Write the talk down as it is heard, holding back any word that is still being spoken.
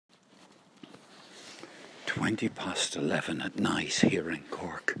11 at night here in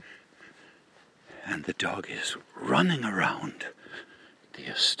Cork, and the dog is running around the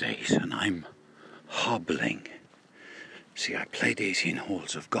estate and I'm hobbling. See, I played 18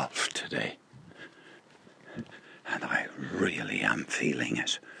 holes of golf today and I really am feeling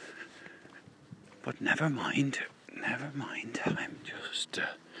it. But never mind.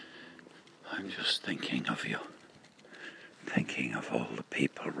 I'm just thinking of you, thinking of all the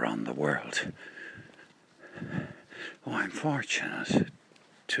people around the world. Oh, I'm fortunate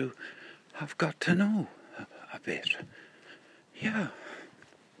to have got to know a bit. Yeah,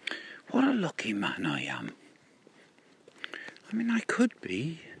 what a lucky man I am. I mean, I could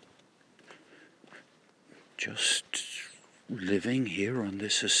be just living here on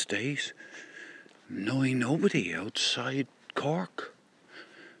this estate, knowing nobody outside Cork.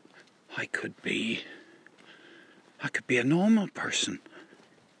 I could be a normal person.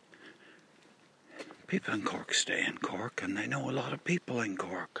 People in Cork stay in Cork and they know a lot of people in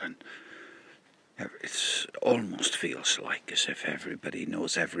Cork, and it almost feels like as if everybody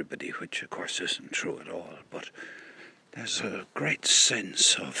knows everybody, which of course isn't true at all, but there's a great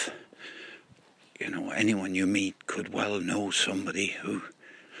sense of, anyone you meet could well know somebody who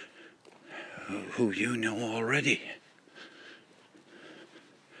you know already.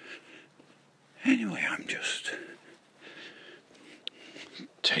 Anyway, I'm just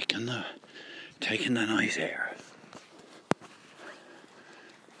taking the night air.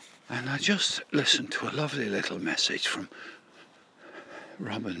 And I just listened to a lovely little message from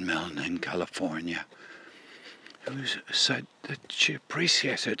Robin Milne in California, who said that she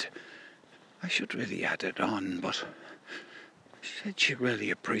appreciated, I should really add it on, but she said she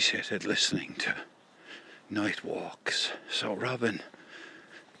really appreciated listening to night walks. So Robin,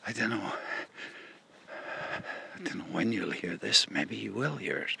 I don't know when you'll hear this, maybe you will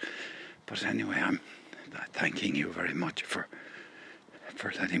hear it. But anyway, I'm thanking you very much for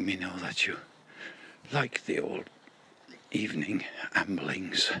letting me know that you like the old evening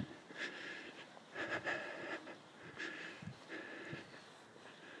amblings.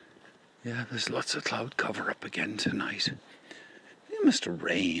 Yeah, there's lots of cloud cover up again tonight. It must have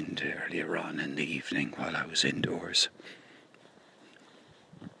rained earlier on in the evening while I was indoors.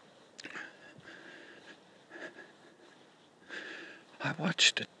 I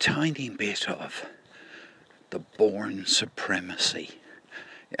watched a tiny bit of The Bourne Supremacy.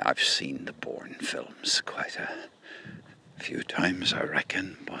 Yeah, I've seen the Bourne films quite a few times, I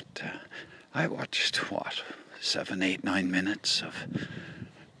reckon, but I watched, 7, 8, 9 minutes of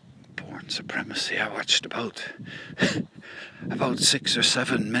Bourne Supremacy. I watched about 6 or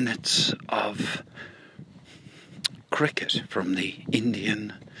 7 minutes of cricket from the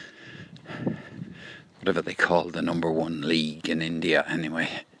Indian, whatever they call the number 1 league in India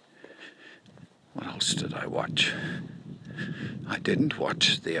anyway. What else did I watch? I didn't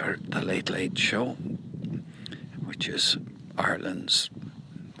watch the Late Late Show, which is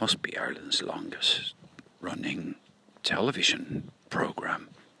must be Ireland's longest running television programme.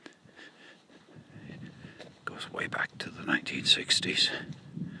 Goes way back to the 1960s.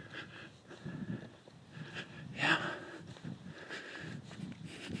 Yeah.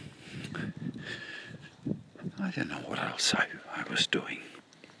 I don't know what else I was doing.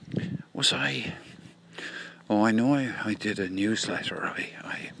 Was I... Oh, I know I did a newsletter.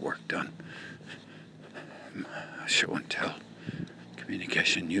 I worked on a show and tell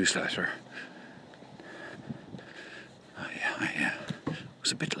communication newsletter. I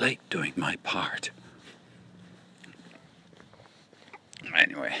was a bit late doing my part.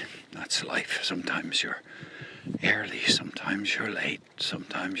 Anyway, that's life. Sometimes you're early, sometimes you're late,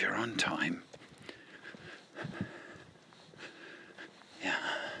 sometimes you're on time. Yeah.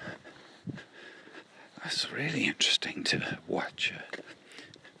 It's really interesting to watch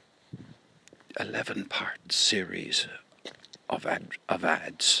a 11-part series of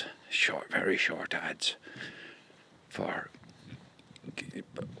ads, very short ads, for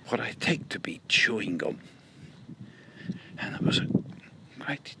what I take to be chewing gum. And it was a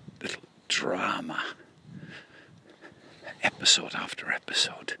great little drama, episode after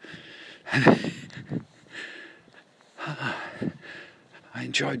episode. And I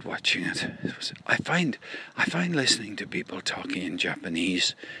enjoyed watching it. I find listening to people talking in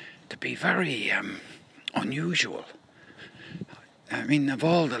Japanese to be very unusual. I mean, of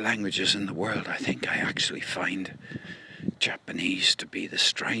all the languages in the world, I think I actually find Japanese to be the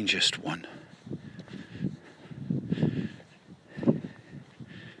strangest one.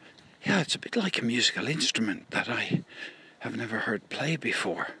 Yeah, it's a bit like a musical instrument that I have never heard play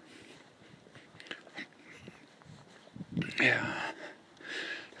before. Yeah.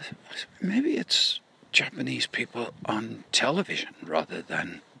 Maybe it's Japanese people on television rather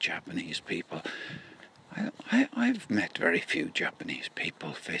than Japanese people. I've met very few Japanese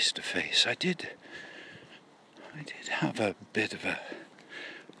people face to face. I did have a bit of a,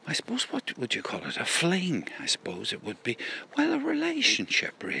 I suppose, what would you call it? A fling, I suppose it would be. Well, a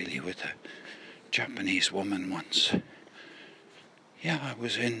relationship, really, with a Japanese woman once. Yeah, I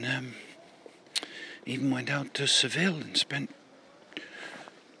was in, even went out to Seville and spent,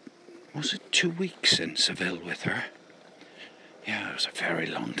 was it 2 weeks in Seville with her? Yeah, it was a very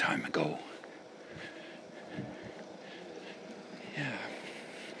long time ago. Yeah.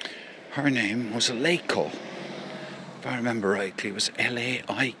 Her name was Leiko. If I remember rightly, it was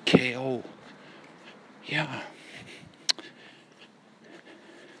Laiko. Yeah.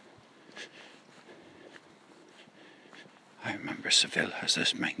 I remember Seville has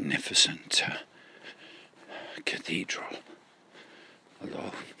this magnificent cathedral.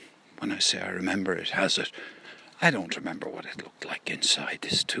 Although, when I say I remember it has it, I don't remember what it looked like inside.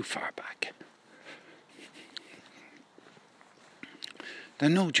 It's too far back. There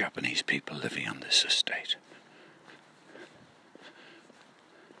are no Japanese people living on this estate.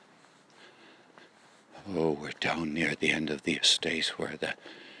 Oh, we're down near the end of the estate where the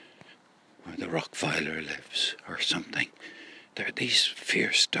Rottweiler lives, or something. There are these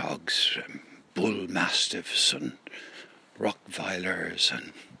fierce dogs, bull mastiffs and Rottweilers,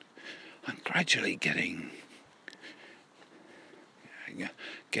 and I'm gradually coming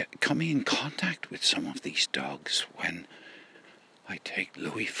in contact with some of these dogs when I take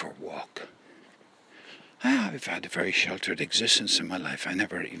Louis for a walk. I've had a very sheltered existence in my life. I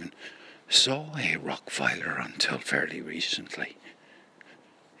never even saw a Rottweiler until fairly recently.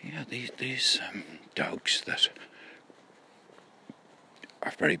 Yeah, these dogs that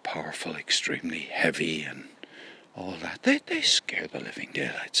are very powerful, extremely heavy and all that, they scare the living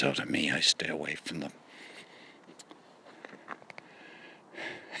daylights out of me. I stay away from them.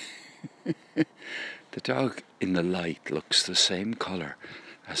 The dog in the light looks the same colour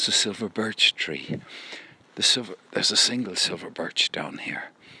as the silver birch tree. There's a single silver birch down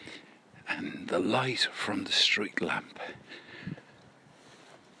here, and the light from the street lamp,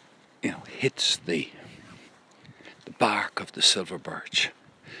 hits the bark of the silver birch.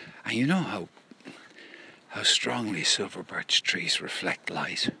 And you know how strongly silver birch trees reflect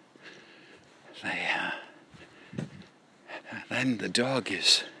light. Then the dog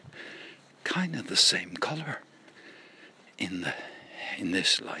is kind of the same colour in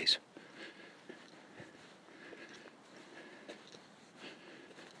this light.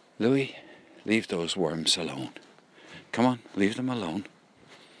 Louis, leave those worms alone. Come on, leave them alone.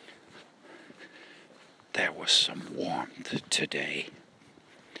 There was some warmth today.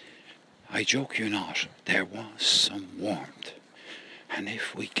 I joke you not, there was some warmth. And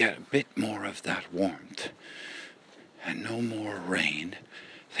if we get a bit more of that warmth and no more rain,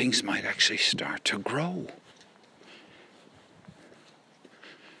 things might actually start to grow.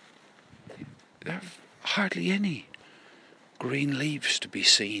 There are hardly any green leaves to be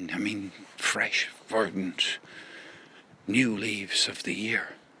seen. I mean, fresh, verdant, new leaves of the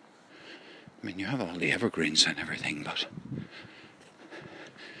year. I mean, you have all the evergreens and everything, but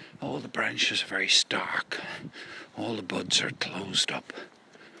all the branches are very stark. All the buds are closed up.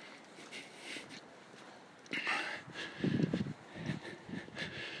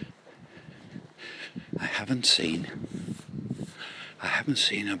 I haven't seen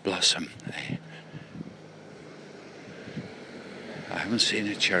a blossom. I haven't seen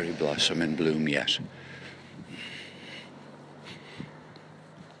a cherry blossom in bloom yet.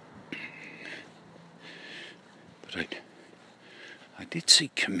 But I did see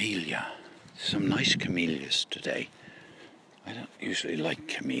camellia, some nice camellias today. I don't usually like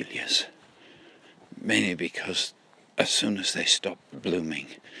camellias, mainly because as soon as they stop blooming,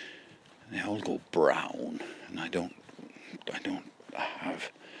 they all go brown, and I don't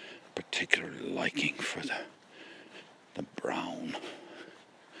have particular liking for the brown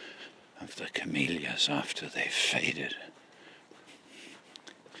of the camellias after they've faded.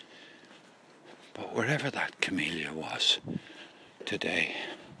 But wherever that camellia was today,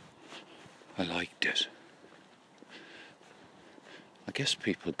 I liked it. I guess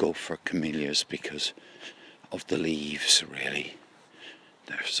people go for camellias because of the leaves, really.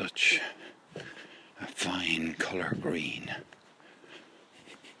 They're such a fine colour green,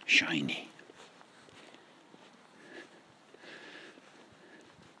 shiny.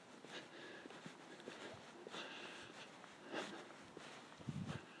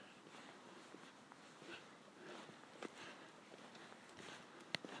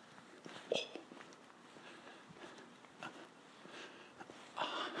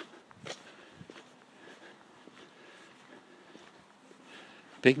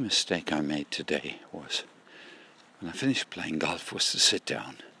 Big mistake I made today was when I finished playing golf was to sit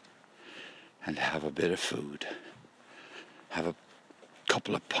down and have a bit of food, have a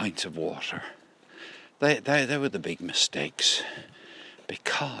couple of pints of water. They were the big mistakes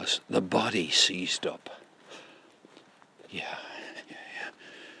because the body seized up. Yeah.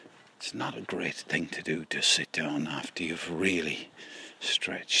 It's not a great thing to do to sit down after you've really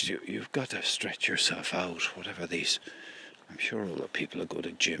stretched. You've got to stretch yourself out, whatever these... I'm sure all the people who go to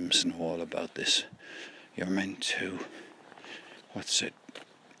gyms know all about this. You're meant to... What's it?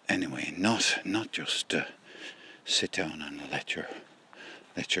 Anyway, not just sit down and let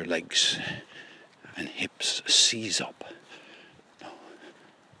your legs and hips seize up. No.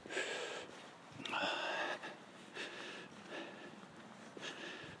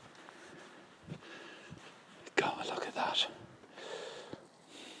 God, look at that.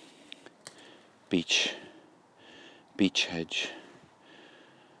 Beach hedge,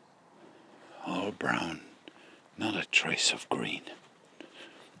 all brown, not a trace of green.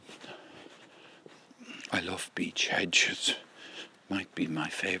 I love beach hedge. It might be my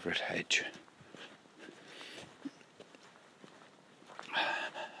favourite hedge.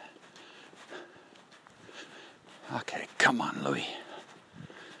 Okay, come on, Louis.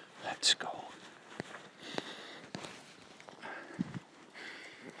 Let's go.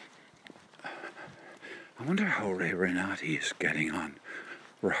 I wonder how Ray Renati is getting on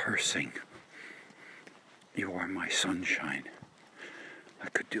rehearsing You Are My Sunshine. I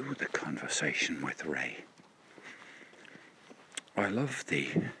could do with a conversation with Ray. I love the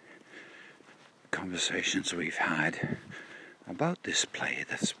conversations we've had about this play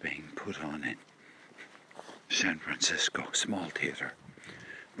that's being put on in San Francisco, small theatre.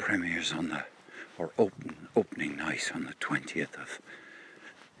 Premieres opening night on the 20th of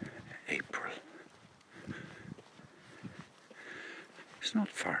April. It's not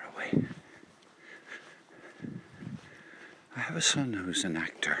far away. I have a son who's an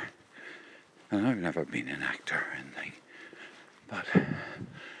actor, and I've never been an actor or anything, but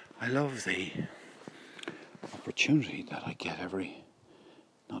I love the opportunity that I get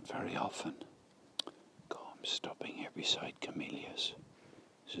not very often. God, I'm stopping here beside camellias.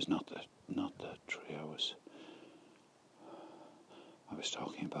 This is not the tree I was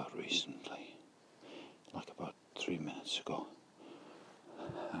talking about recently, like about 3 minutes ago.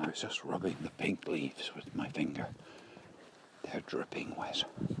 And I was just rubbing the pink leaves with my finger. They're dripping wet.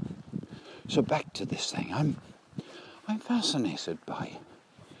 So back to this thing. I'm fascinated by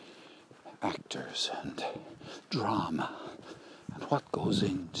actors and drama and what goes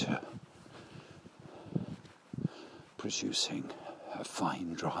into producing a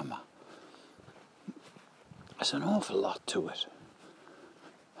fine drama. There's an awful lot to it.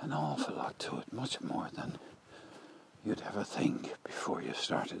 Much more than you'd ever think before you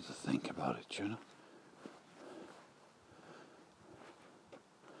started to think about it, you know.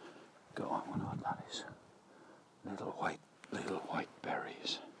 Go on, I wonder what that is. Little white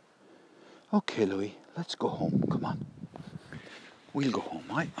berries. Okay, Louis, let's go home. Come on. We'll go home.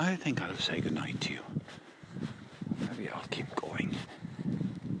 I think I'll say goodnight to you. Maybe I'll keep going.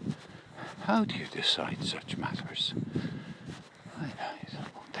 How do you decide such matters?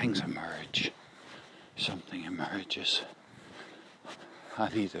 Things emerge. Something emerges.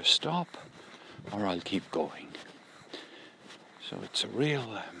 I'll either stop or I'll keep going. So it's a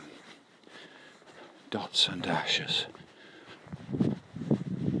real dots and dashes,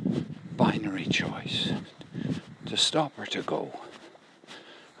 binary choice, to stop or to go.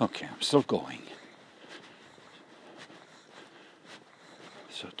 Okay, I'm still going.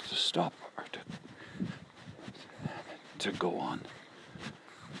 So to stop or to go on.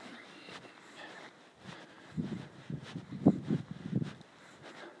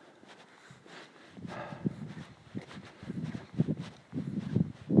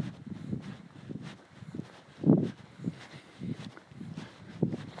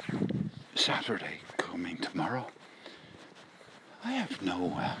 Saturday coming tomorrow. I have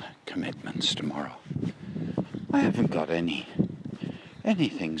no commitments tomorrow. I haven't got any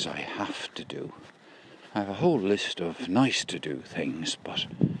things I have to do. I have a whole list of nice to do things, but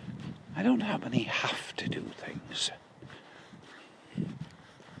I don't have any have to do things.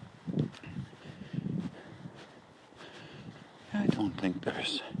 I don't think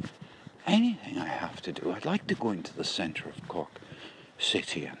there's anything I have to do. I'd like to go into the centre of Cork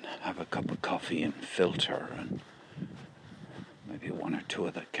City and have a cup of coffee and filter and maybe one or two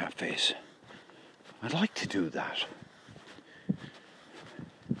of the cafes. I'd like to do that.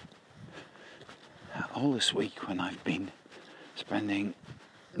 All this week when I've been spending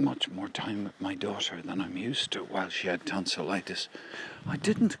much more time with my daughter than I'm used to while she had tonsillitis. I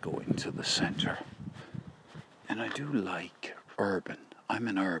didn't go into the centre. And I do like urban. I'm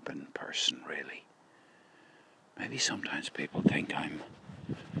an urban person, really. Maybe sometimes people think I'm,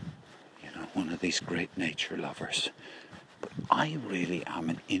 one of these great nature lovers. But I really am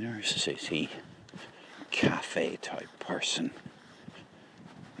an inner city cafe type person.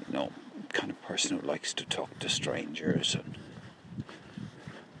 Kind of person who likes to talk to strangers and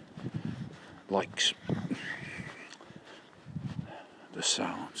likes the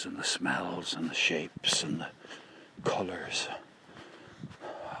sounds and the smells and the shapes and the colours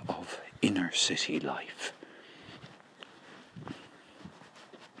of inner city life.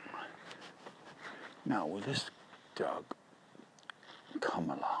 Now, will this dog come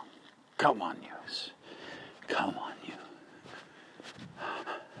along? Come on, you. Come on, you.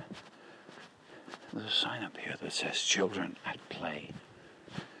 There's a sign up here that says children at play.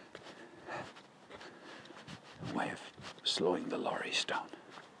 A way of slowing the lorries down.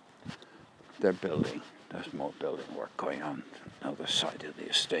 They're building. There's more building work going on the other side of the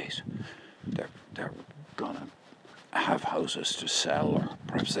estate. They're gonna have houses to sell, or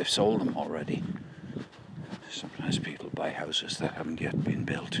perhaps they've sold them already. Sometimes people buy houses that haven't yet been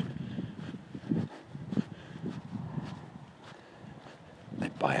built. They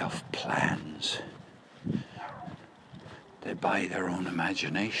buy off plans. They buy their own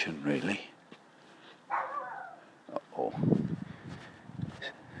imagination, really. Uh-oh.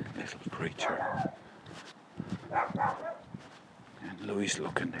 Little creature. And Louis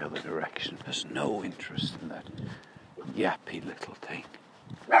looking the other direction. Has no interest in that yappy little thing.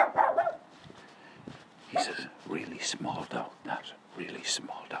 He's a really small dog, that really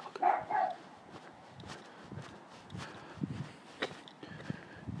small dog.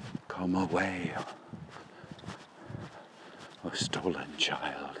 Come away, oh stolen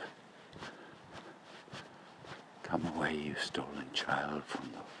child. Come away, you stolen child, from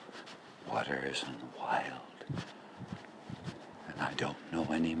the waters and the wild. And I don't know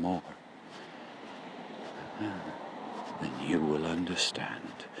any more. Then you will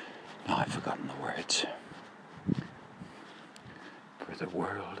understand. Now I've forgotten the words. For the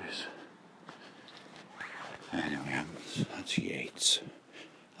world is... Anyway, that's Yeats.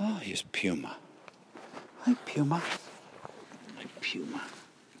 Oh, here's Puma. Hi, Puma. Hi, Puma.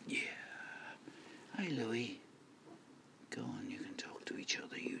 Yeah. Hi, Louis. Go on, you can talk to each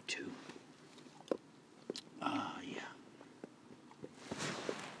other, you two. Ah, yeah.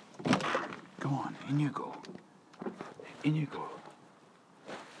 Go on, in you go. In you go.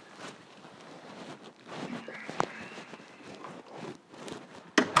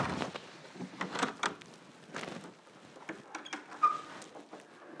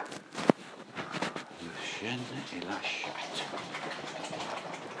 Et la chatte.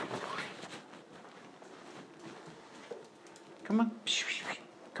 Come on.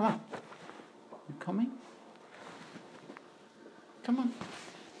 Come on. You coming? Come on.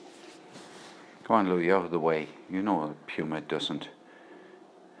 Come on, Louis, out of the way. You know Puma doesn't.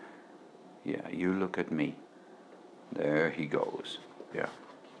 Yeah, you look at me. There he goes. Yeah.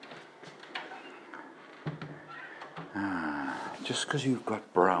 Just because you've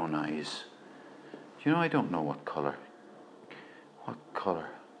got brown eyes. I don't know what colour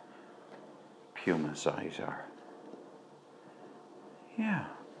Puma's eyes are. Yeah.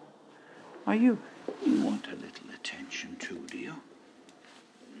 Are you want a little attention too, do you?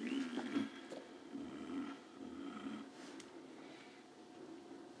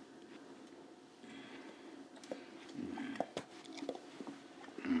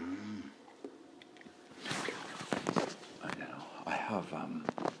 I don't know. I have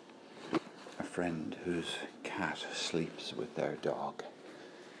a friend whose cat sleeps with their dog,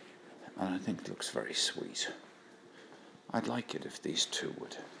 and I think it looks very sweet. I'd like it if these two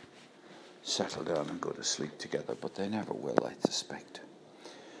would settle down and go to sleep together, but they never will, I suspect.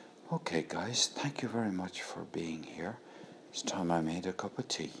 Okay, guys, thank you very much for being here. It's time I made a cup of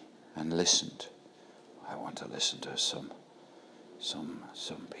tea and listened. I want to listen to some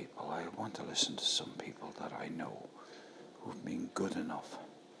people. I want to listen to some people that I know who've been good enough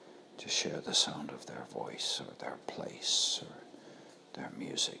to share the sound of their voice or their place or their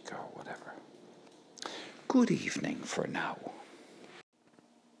music or whatever. Good evening for now.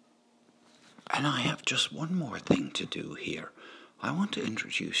 And I have just one more thing to do here. I want to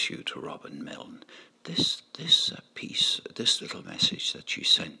introduce you to Robin Milne. This little message that she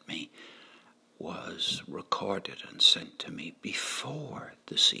sent me was recorded and sent to me before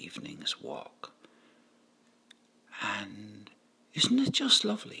this evening's walk. And isn't it just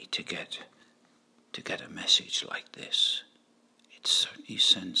lovely to get a message like this? it certainly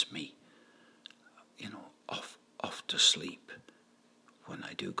sends me, off to sleep when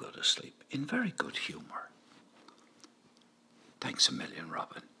I do go to sleep in very good humour. Thanks a million,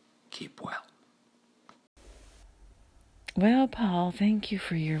 Robin. Keep well. Well, Paul, thank you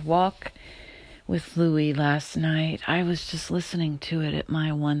for your walk with Louie last night. I was just listening to it at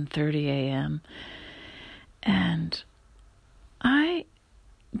my 1:30 a.m. and I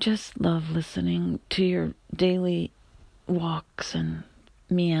just love listening to your daily walks and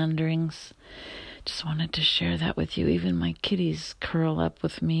meanderings. Just wanted to share that with you. Even my kitties curl up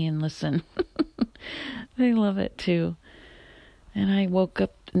with me and listen. They love it too. And I woke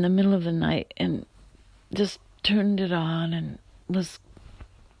up in the middle of the night and just turned it on and was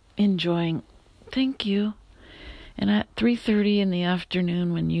enjoying. Thank you. And at 3:30 in the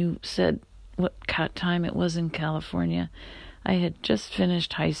afternoon, when you said what time it was in California, I had just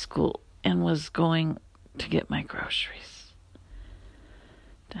finished high school and was going to get my groceries.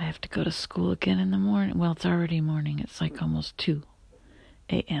 I have to go to school again in the morning. Well, it's already morning. It's like almost 2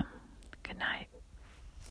 a.m.